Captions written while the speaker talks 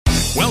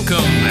Welcome,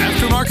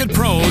 Aftermarket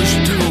Pros,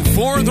 to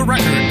For the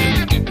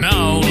Record.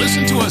 Now,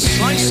 listen to a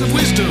slice of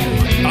wisdom,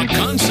 a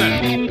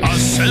concept, a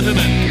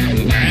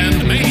sentiment,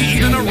 and maybe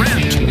even a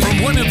rant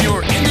from one of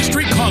your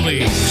industry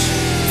colleagues.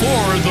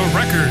 For the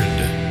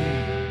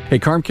Record. Hey,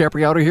 Carm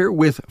Capriotto here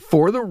with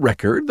For the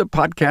Record, the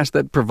podcast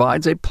that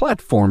provides a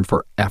platform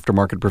for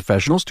aftermarket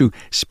professionals to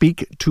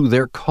speak to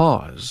their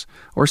cause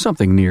or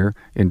something near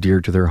and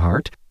dear to their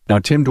heart. Now,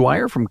 Tim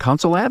Dwyer from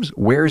Console Labs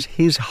wears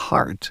his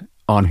heart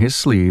on his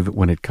sleeve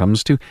when it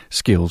comes to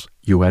Skills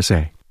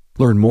USA.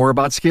 Learn more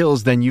about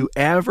skills than you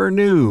ever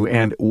knew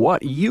and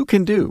what you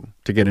can do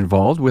to get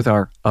involved with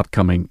our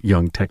upcoming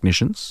young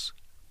technicians.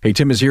 Hey,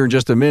 Tim is here in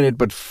just a minute,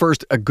 but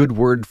first, a good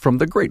word from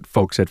the great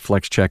folks at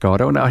FlexCheck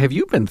Auto. Now, have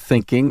you been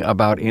thinking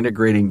about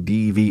integrating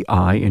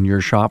DVI in your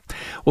shop?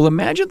 Well,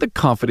 imagine the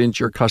confidence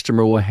your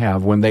customer will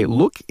have when they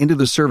look into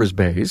the service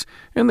bays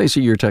and they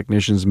see your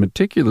technicians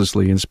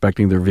meticulously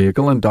inspecting their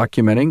vehicle and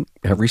documenting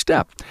every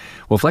step.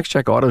 Well,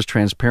 FlexCheck Auto's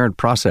transparent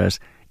process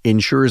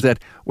ensures that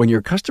when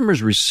your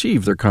customers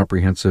receive their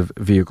comprehensive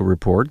vehicle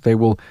report, they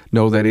will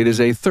know that it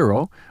is a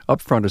thorough,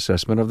 upfront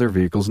assessment of their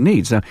vehicle's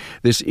needs. Now,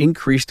 this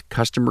increased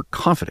customer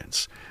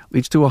confidence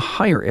leads to a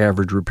higher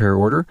average repair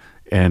order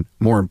and,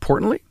 more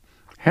importantly,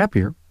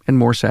 happier and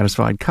more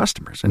satisfied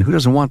customers. And who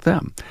doesn't want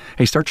them?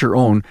 Hey, start your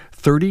own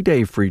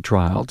 30-day free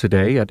trial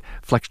today at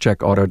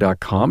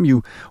flexcheckauto.com.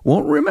 You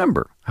won't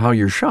remember how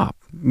your shop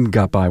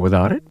got by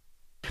without it.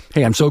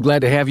 Hey, I'm so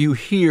glad to have you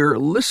here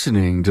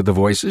listening to the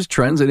voices,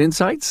 trends, and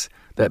insights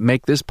that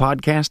make this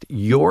podcast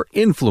your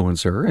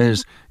influencer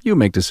as you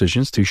make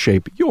decisions to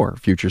shape your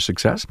future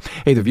success.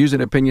 Hey, the views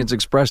and opinions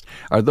expressed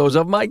are those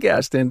of my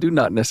guest and do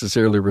not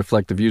necessarily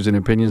reflect the views and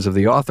opinions of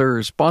the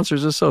author,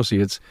 sponsors,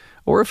 associates,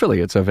 or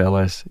affiliates of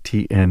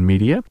LSTN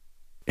Media.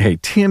 Hey,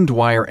 Tim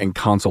Dwyer and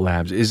Console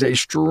Labs is a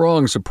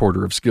strong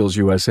supporter of Skills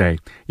USA.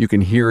 You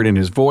can hear it in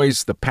his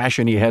voice, the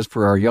passion he has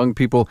for our young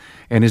people,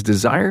 and his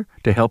desire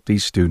to help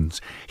these students.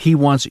 He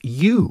wants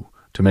you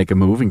to make a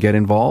move and get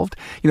involved.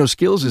 You know,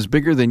 Skills is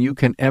bigger than you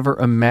can ever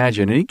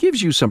imagine, and he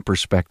gives you some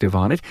perspective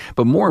on it.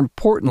 But more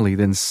importantly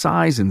than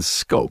size and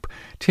scope,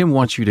 Tim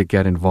wants you to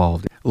get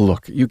involved.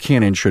 Look, you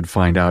can and should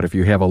find out if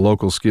you have a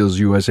local Skills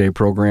USA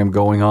program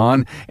going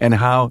on and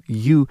how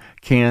you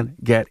can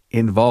get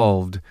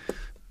involved.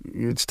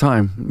 It's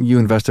time you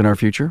invest in our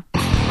future.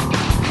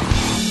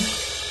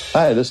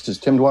 Hi, this is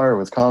Tim Dwyer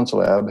with Console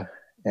Lab,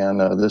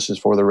 and this is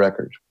For the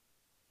Record.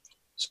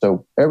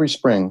 So every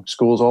spring,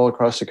 schools all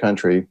across the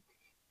country,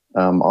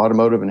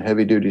 automotive and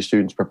heavy-duty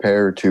students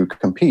prepare to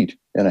compete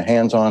in a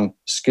hands-on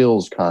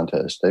skills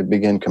contest. They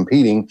begin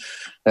competing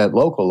at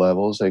local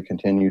levels. They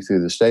continue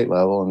through the state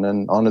level and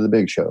then on to the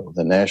big show,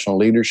 the National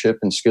Leadership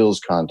and Skills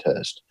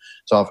Contest.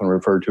 It's often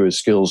referred to as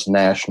Skills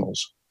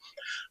Nationals.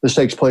 This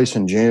takes place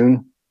in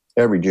June.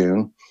 Every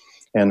June,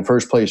 and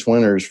first place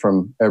winners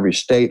from every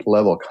state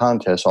level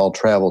contest all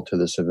travel to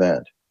this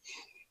event.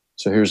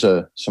 So here's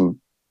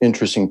some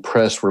interesting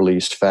press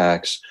release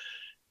facts.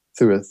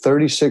 Through a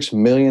 $36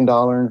 million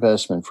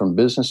investment from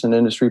business and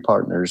industry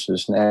partners,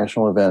 this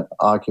national event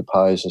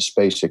occupies a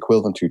space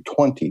equivalent to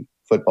 20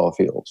 football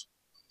fields.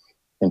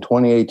 In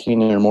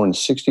 2018, there are more than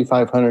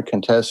 6,500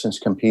 contestants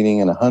competing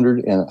in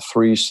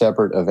 103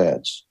 separate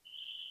events.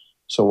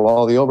 So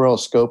while the overall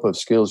scope of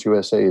Skills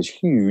USA is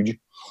huge,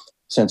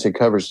 since it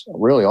covers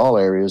really all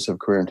areas of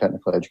career and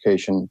technical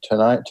education,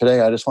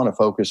 today I just want to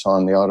focus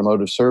on the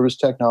automotive service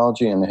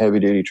technology and the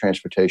heavy-duty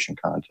transportation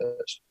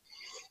contest.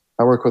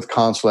 I work with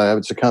Console Lab.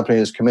 It's a company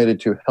that's committed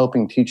to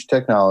helping teach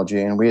technology,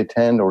 and we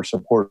attend or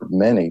support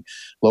many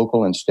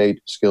local and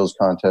state skills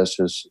contests,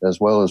 as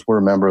well as we're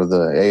a member of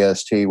the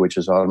AST, which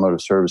is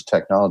Automotive Service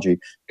Technology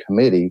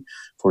Committee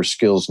for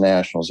Skills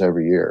Nationals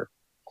every year.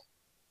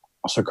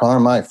 So,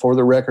 Carm, my For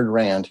the Record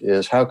rant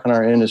is, how can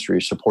our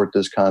industry support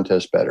this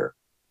contest better?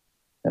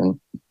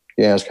 And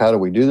you ask, how do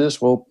we do this?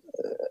 Well,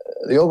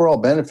 the overall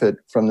benefit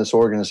from this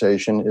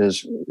organization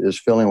is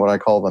filling what I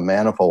call the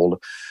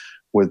manifold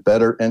with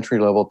better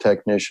entry-level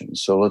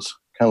technicians. So let's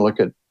kind of look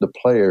at the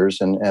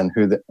players and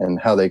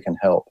how they can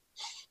help.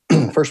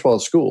 First of all,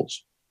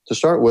 schools. To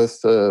start with,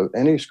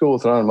 any school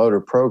with an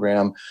automotive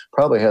program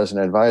probably has an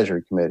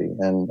advisory committee,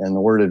 and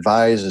the word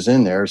advise is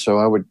in there. So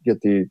I would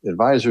get the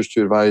advisors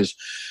to advise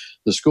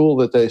the school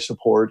that they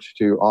support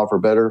to offer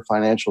better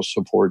financial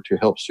support to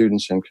help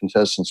students and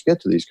contestants get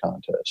to these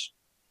contests.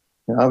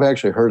 I've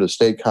actually heard of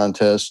state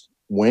contest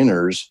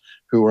winners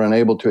who were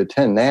unable to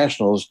attend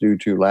nationals due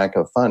to lack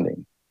of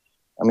funding.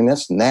 I mean,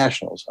 that's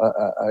nationals.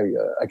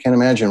 I can't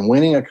imagine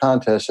winning a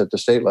contest at the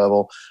state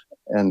level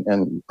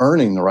and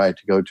earning the right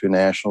to go to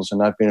nationals and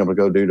not being able to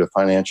go due to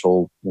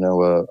financial,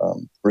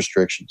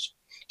 restrictions.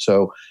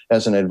 So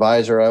as an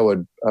advisor, I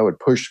would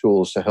push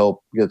schools to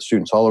help get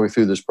students all the way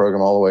through this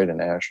program, all the way to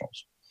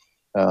nationals.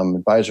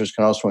 Advisors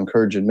can also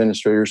encourage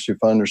administrators to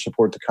fund or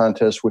support the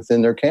contest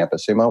within their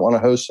campus. They might want to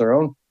host their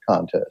own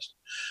contest.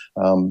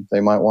 They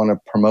might want to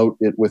promote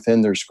it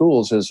within their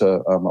schools as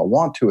a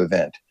want-to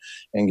event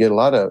and get a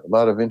lot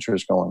of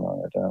interest going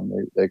on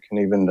it. They can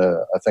even,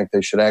 I think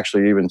they should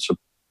actually even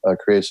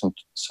create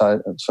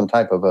some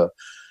type of a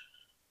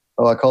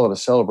I call it a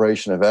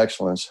celebration of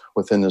excellence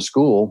within the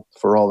school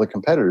for all the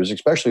competitors,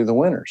 especially the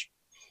winners.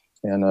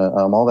 And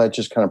all that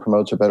just kind of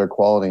promotes a better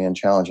quality and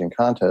challenging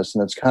contest.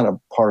 And it's kind of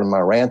part of my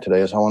rant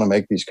today is I want to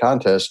make these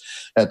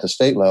contests at the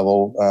state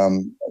level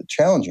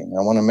challenging.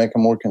 I want to make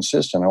them more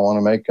consistent. I want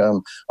to make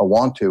them a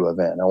want-to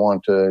event. I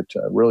want to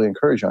really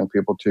encourage young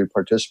people to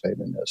participate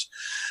in this.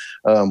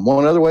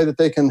 One other way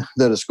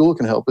that a school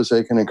can help is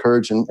they can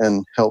encourage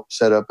and help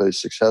set up a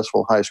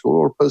successful high school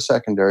or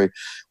post-secondary,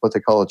 what they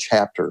call a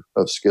chapter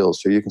of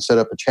skills. So you can set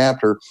up a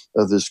chapter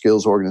of the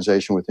skills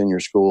organization within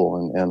your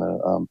school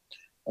and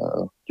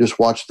just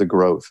watch the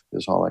growth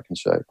is all I can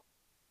say.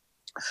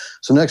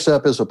 So next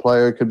up is a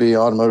player. It could be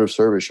automotive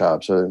service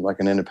shops, like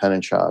an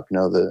independent shop.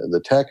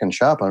 The tech and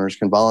shop owners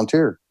can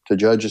volunteer to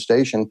judge a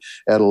station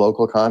at a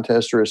local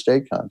contest or a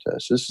state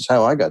contest. This is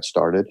how I got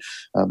started.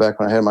 Back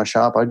when I had my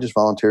shop, I just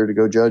volunteered to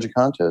go judge a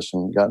contest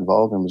and got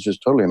involved and was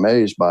just totally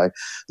amazed by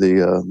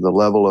the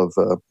level of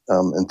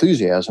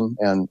enthusiasm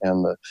and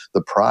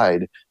the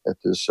pride at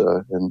this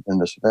in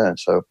this event.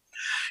 So,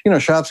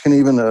 shops can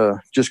even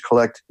just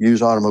collect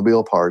used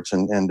automobile parts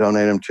and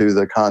donate them to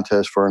the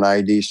contest for an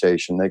ID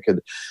station.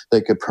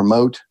 They could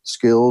promote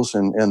skills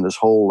and this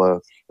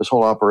whole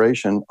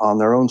operation on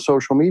their own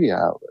social media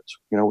outlets,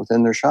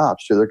 within their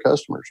shops to their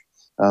customers.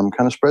 Kind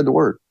of spread the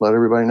word. Let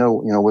everybody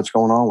know, what's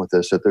going on with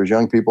this, that there's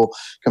young people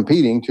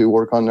competing to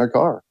work on their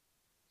car.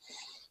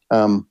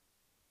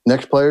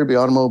 Next player would be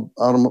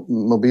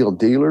automobile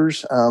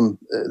dealers.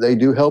 They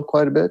do help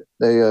quite a bit.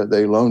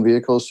 They loan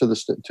vehicles to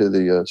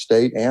the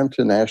state and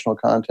to national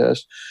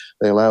contests.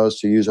 They allow us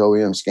to use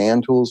OEM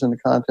scan tools in the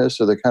contest,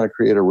 so they kind of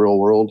create a real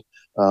world,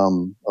 a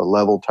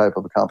level type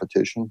of a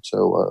competition.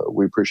 So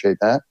we appreciate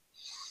that.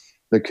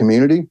 The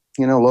community,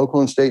 local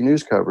and state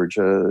news coverage.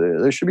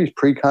 There should be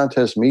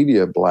pre-contest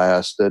media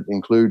blasts that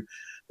include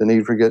the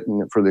need for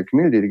the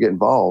community to get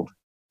involved.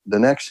 The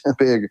next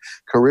big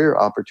career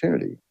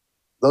opportunity.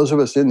 Those of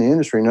us in the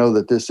industry know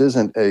that this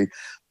isn't a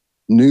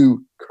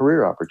new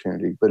career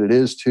opportunity, but it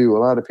is to a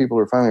lot of people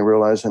who are finally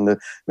realizing that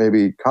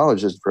maybe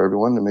college isn't for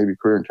everyone, and maybe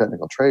career and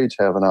technical trades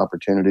have an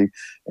opportunity,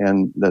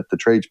 and that the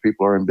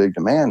tradespeople are in big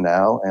demand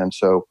now. And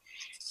so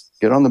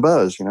get on the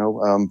buzz,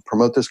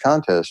 promote this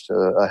contest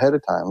ahead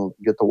of time,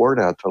 get the word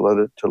out to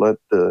let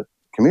the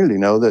community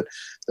know that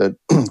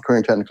career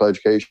and technical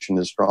education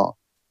is strong.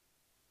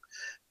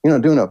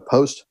 Doing a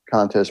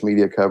post-contest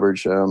media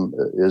coverage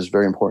is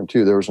very important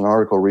too. There was an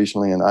article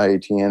recently in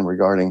IATN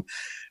regarding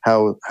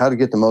how to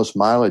get the most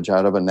mileage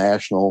out of a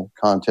national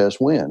contest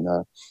win.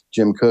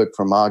 Jim Cook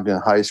from Ogden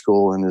High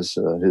School and his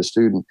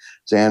student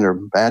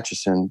Xander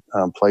Batchison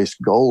placed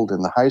gold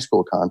in the high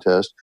school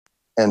contest,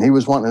 and he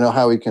was wanting to know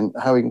how he can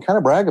kind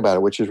of brag about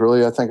it, which is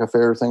really, I think, a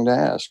fair thing to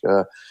ask.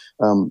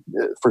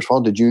 First of all,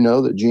 did you know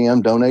that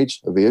GM donates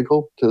a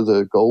vehicle to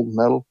the gold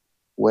medal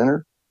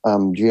winner?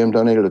 GM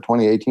donated a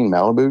 2018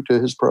 Malibu to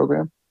his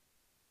program.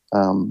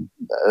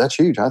 That's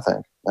huge, I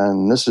think.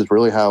 And this is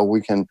really how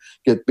we can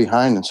get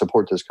behind and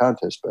support this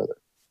contest better.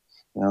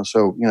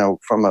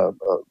 From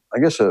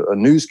a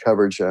news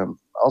coverage,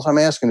 all I'm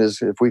asking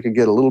is if we could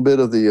get a little bit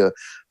of the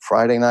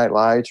Friday Night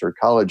Lights or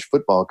college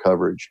football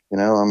coverage,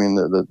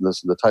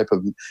 the type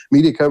of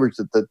media coverage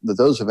that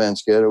those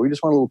events get, or we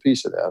just want a little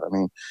piece of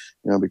that.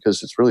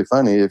 Because it's really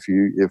funny if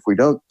we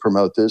don't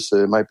promote this,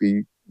 you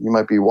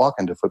might be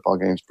walking to football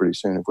games pretty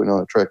soon if we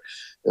don't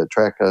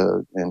attract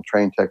and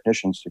train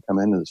technicians to come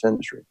into this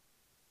industry.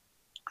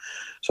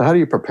 So how do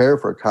you prepare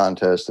for a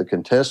contest? The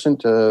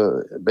contestant,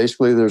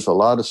 basically there's a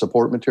lot of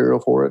support material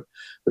for it.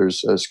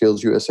 There's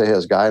Skills USA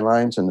has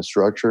guidelines and the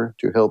structure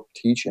to help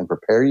teach and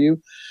prepare you.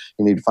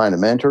 You need to find a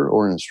mentor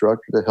or an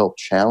instructor to help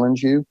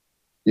challenge you.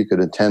 You could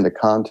attend a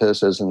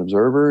contest as an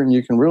observer, and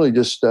you can really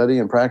just study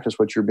and practice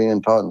what you're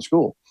being taught in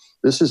school.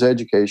 This is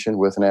education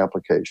with an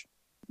application.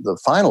 The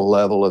final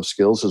level of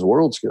skills is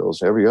World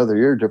Skills. Every other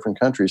year, different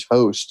countries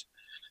host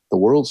the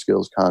World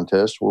Skills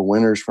Contest, where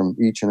winners from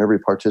each and every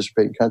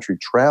participating country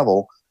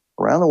travel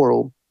around the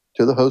world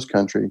to the host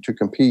country to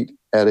compete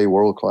at a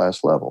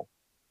world-class level.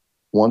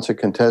 Once a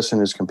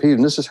contestant is competed,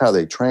 and this is how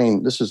they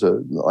train, this is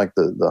like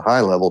the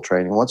high-level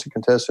training. Once a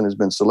contestant has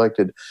been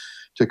selected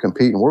to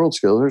compete in World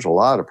Skills, there's a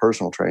lot of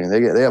personal training.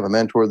 They have a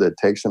mentor that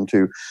takes them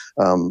to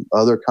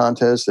other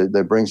contests.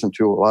 That brings them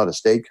to a lot of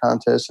state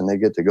contests, and they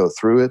get to go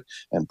through it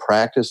and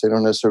practice. They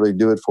don't necessarily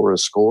do it for a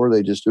score.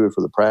 They just do it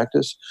for the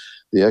practice.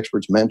 The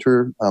experts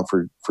mentor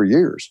for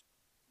years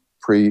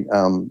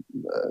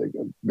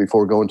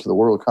before going to the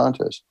world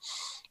contest.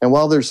 And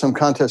while there's some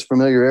contest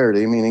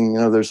familiarity, meaning,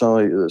 there's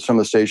only some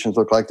of the stations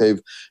look like they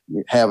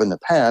have in the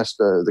past,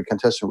 the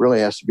contestant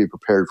really has to be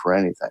prepared for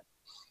anything.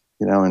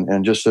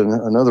 And just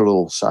another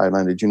little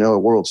sideline, did you know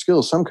at World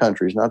Skills, some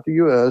countries, not the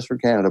U.S. or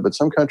Canada, but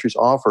some countries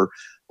offer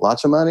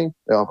lots of money,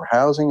 they offer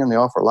housing, and they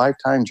offer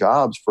lifetime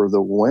jobs for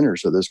the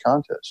winners of this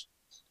contest.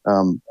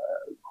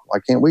 Why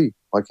can't we?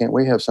 Why can't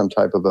we have some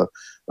type of a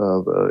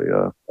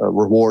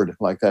reward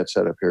like that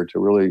set up here to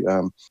really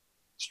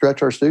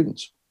stretch our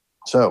students?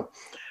 So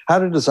how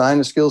to design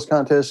a skills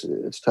contest,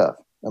 it's tough.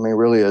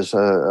 Really, as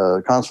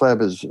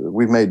ConsulLab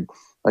we've made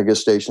I guess,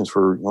 stations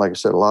for, like I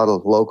said, a lot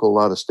of local, a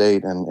lot of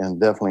state, and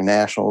definitely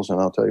nationals.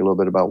 And I'll tell you a little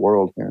bit about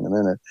world here in a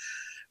minute.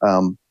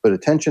 But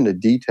attention to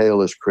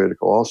detail is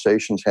critical. All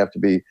stations have to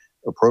be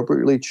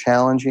appropriately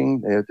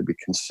challenging. They have to be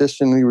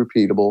consistently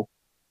repeatable.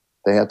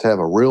 They have to have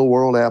a real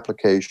world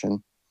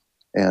application.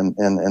 And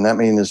that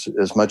means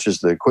as much as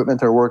the equipment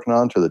they're working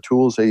on, to the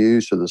tools they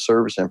use, to the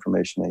service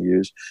information they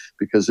use,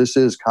 because this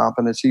is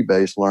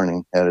competency-based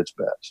learning at its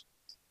best.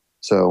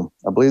 So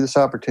I believe in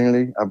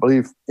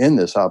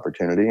this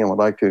opportunity, and would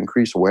like to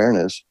increase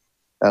awareness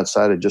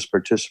outside of just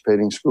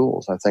participating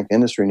schools. I think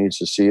industry needs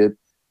to see it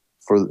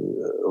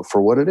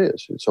for what it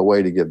is. It's a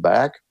way to give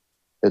back.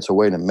 It's a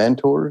way to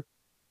mentor,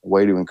 a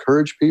way to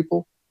encourage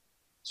people.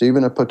 It's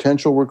even a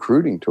potential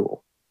recruiting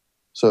tool.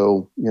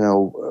 So,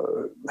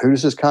 who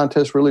does this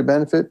contest really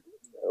benefit?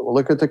 Well,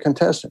 look at the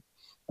contestant.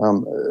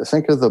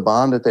 Think of the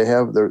bond that they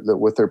have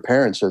with their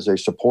parents as they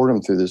support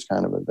them through this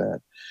kind of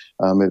event.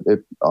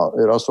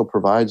 It also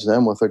provides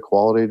them with a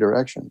quality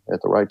direction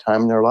at the right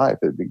time in their life.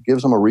 It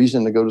gives them a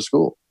reason to go to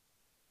school.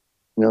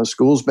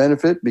 Schools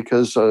benefit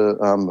because of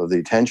the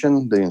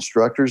attention. The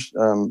instructors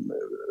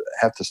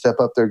have to step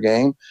up their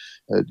game.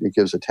 It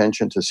gives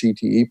attention to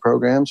CTE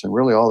programs, and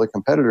really all the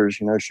competitors,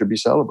 should be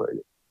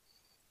celebrated.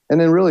 And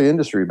then really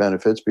industry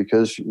benefits,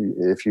 because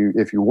if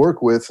you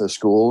work with a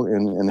school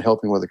in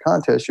helping with a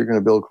contest, you're going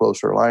to build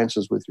closer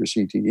alliances with your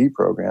CTE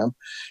program.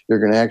 You're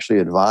going to actually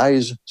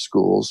advise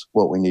schools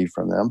what we need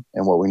from them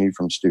and what we need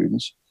from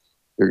students.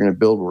 You're going to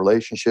build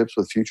relationships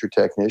with future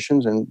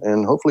technicians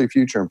and hopefully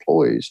future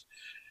employees.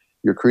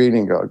 You're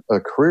creating a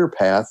career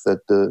path that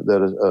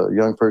a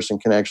young person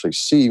can actually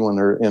see when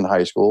they're in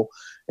high school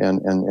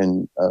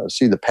and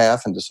see the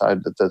path and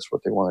decide that that's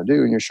what they want to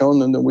do. And you're showing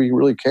them that we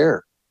really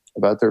care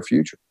about their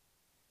future.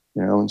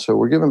 And so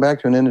we're giving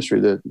back to an industry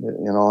that,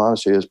 in all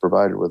honesty, has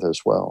provided with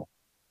us well.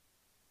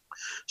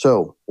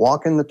 So,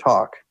 walking the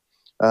talk.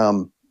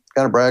 Got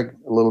to brag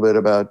a little bit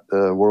about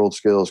World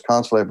Skills.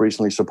 ConsulLab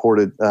recently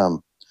supported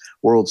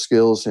World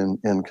Skills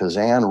in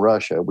Kazan,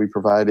 Russia. We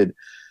provided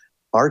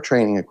our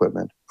training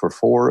equipment for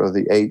 4 of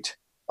the 8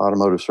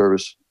 automotive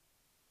service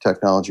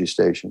technology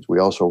stations. We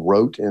also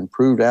wrote and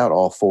proved out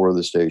all 4 of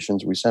the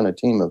stations. We sent a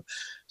team of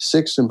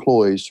 6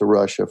 employees to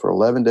Russia for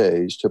 11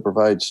 days to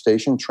provide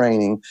station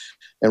training,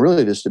 and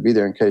really just to be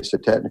there in case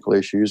of technical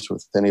issues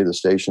with any of the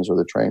stations or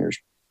the trainers.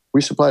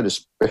 We supplied a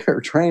spare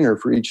trainer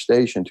for each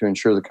station to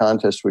ensure the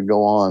contest would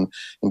go on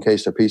in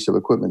case a piece of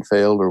equipment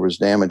failed or was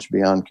damaged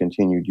beyond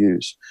continued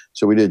use.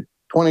 So we did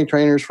 20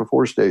 trainers for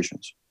 4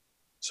 stations,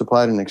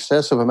 supplied an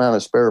excessive amount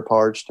of spare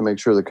parts to make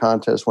sure the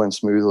contest went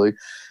smoothly.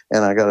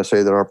 And I got to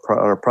say that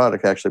our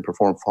product actually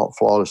performed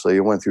flawlessly.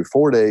 It went through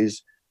 4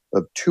 days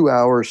of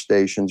 2-hour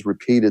stations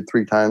repeated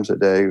 3 times a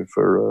day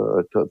for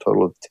a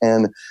total of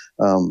 10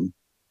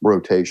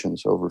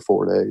 rotations over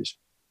 4 days.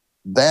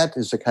 That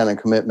is the kind of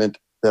commitment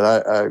that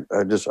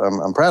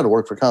I'm proud to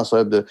work for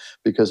ConsulLab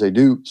because they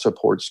do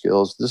support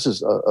skills. This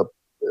is a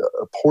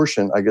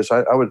portion. I guess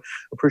I would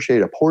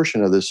appreciate a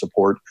portion of this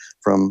support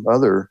from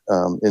other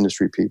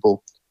industry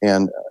people,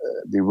 and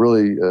be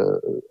really,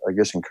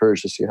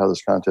 encouraged to see how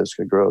this contest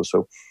could grow.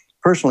 So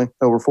personally,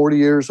 over 40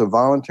 years of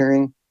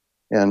volunteering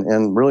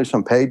and really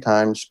some paid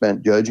time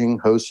spent judging,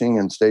 hosting,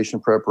 and station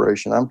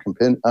preparation,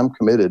 I'm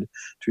committed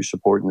to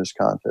supporting this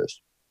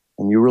contest.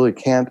 And you really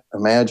can't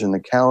imagine the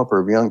caliber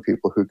of young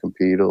people who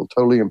compete. It'll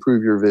totally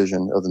improve your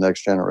vision of the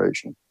next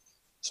generation.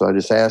 So I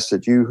just ask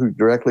that you who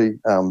directly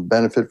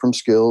benefit from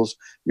Skills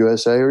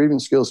USA or even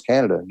Skills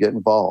Canada get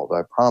involved.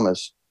 I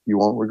promise you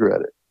won't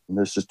regret it. And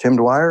this is Tim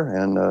Dwyer,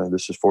 and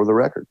this is For the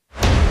Record.